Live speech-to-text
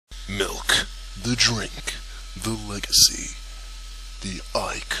Milk, the drink, the legacy, the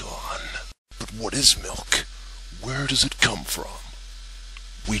icon. But what is milk? Where does it come from?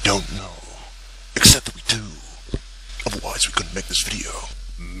 We don't know. Except that we do. Otherwise we couldn't make this video.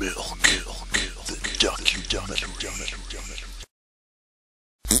 Milk, the documentary.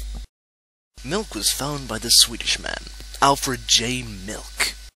 Milk was found by the Swedish man, Alfred J.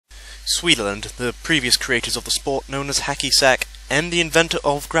 Milk. Swedeland, the previous creators of the sport known as hacky sack, and the inventor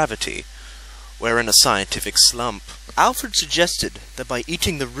of gravity, were in a scientific slump. Alfred suggested that by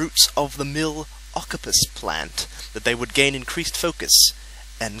eating the roots of the mill octopus plant, that they would gain increased focus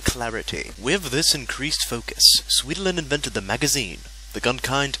and clarity. With this increased focus, Swedeland invented the magazine, the gun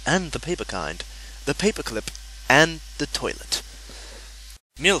kind and the paper kind, the paperclip and the toilet.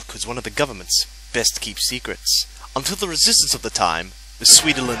 Milk was one of the government's best-kept secrets, until the resistance of the time, the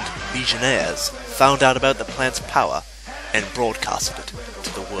Swedeland Legionnaires, found out about the plant's power and broadcasted it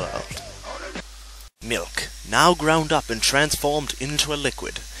to the world. Milk, now ground up and transformed into a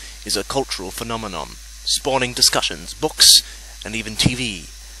liquid, is a cultural phenomenon, spawning discussions, books, and even TV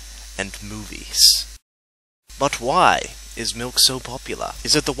and movies. But why is milk so popular?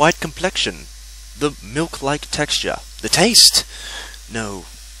 Is it the white complexion, the milk-like texture, the taste? No,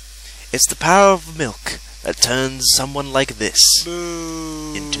 it's the power of milk that turns someone like this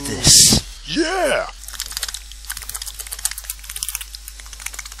into this. Yeah!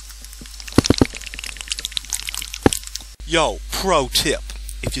 Yo, pro tip.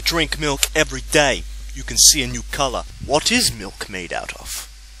 If you drink milk every day, you can see a new color. What is milk made out of?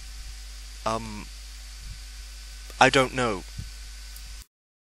 I don't know.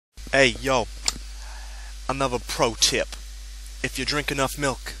 Hey, yo. Another pro tip. If you drink enough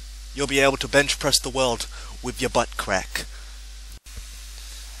milk, you'll be able to bench press the world with your butt crack.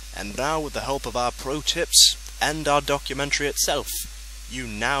 And now, with the help of our pro tips and our documentary itself, you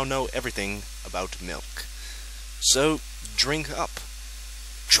now know everything about milk. So, drink up.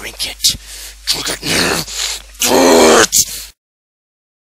 Drink it. Drink it now.